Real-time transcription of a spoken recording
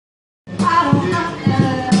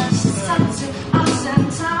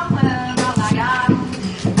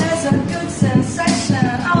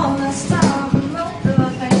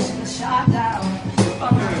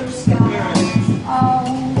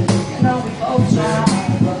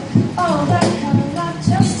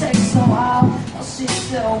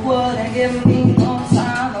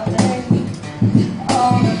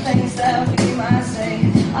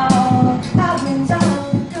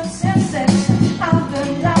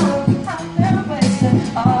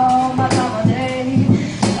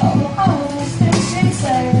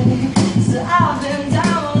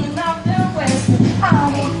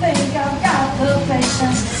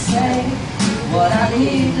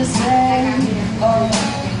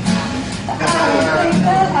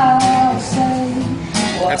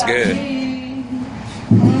good.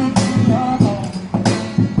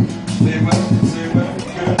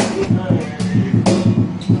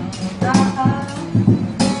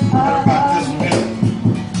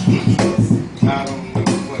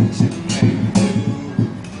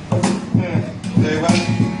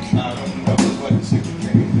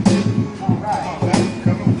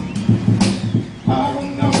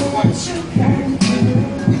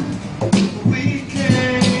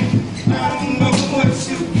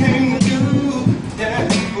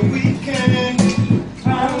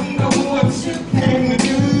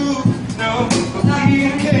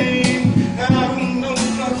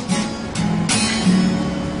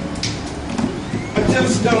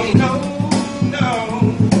 Just don't know,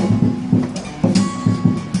 no.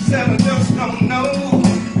 Said I just don't know,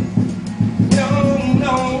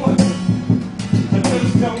 no. I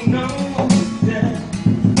just don't know, yeah,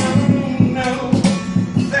 no.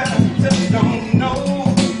 Said I just don't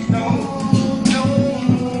know, no.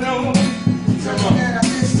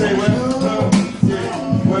 Say what?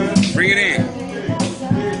 Bring it in.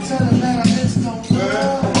 Tell her that I just don't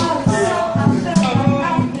know, no.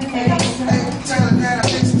 Tell her that I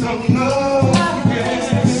just don't know, no.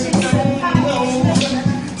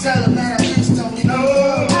 Tell her that I just don't know, no. Tell her that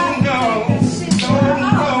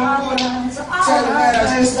I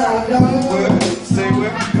just don't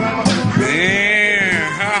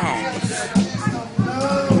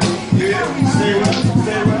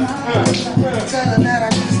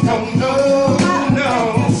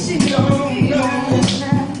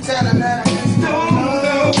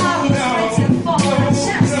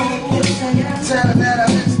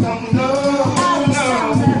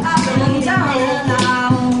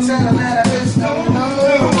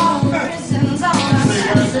know.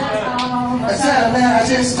 Tell her that I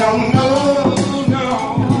just don't know, no.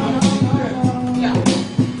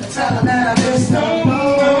 Tell her that I just don't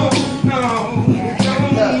know.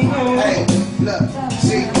 Look,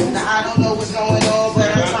 see, now I don't know what's going on,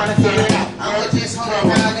 but I'm trying to figure it out. I'ma just hold it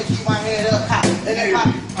down and keep my head up high. And if I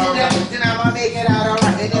do that, then I'ma make it out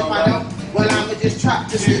alright. And if I don't, well, I'ma just try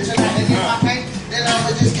to sleep tonight. And if I can't, then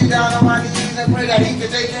I'ma just get down on my knees and pray that he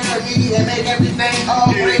can take care of me and make everything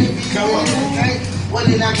all great. Okay? Well,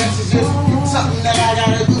 then I guess it's just something that I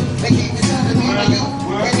gotta do and keep it to me and you.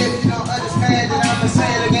 And if you don't understand, then I'ma say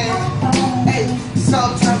it again. Hey,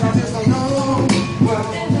 sometimes I just don't know.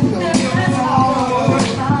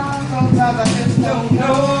 Sometimes I just don't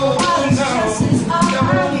know.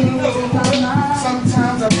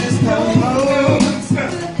 Sometimes I just don't know.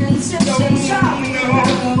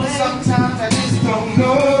 Sometimes I just don't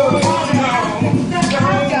know.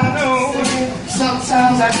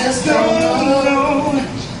 Sometimes I just don't know.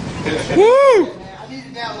 Woo! I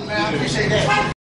needed that one, man. I appreciate that.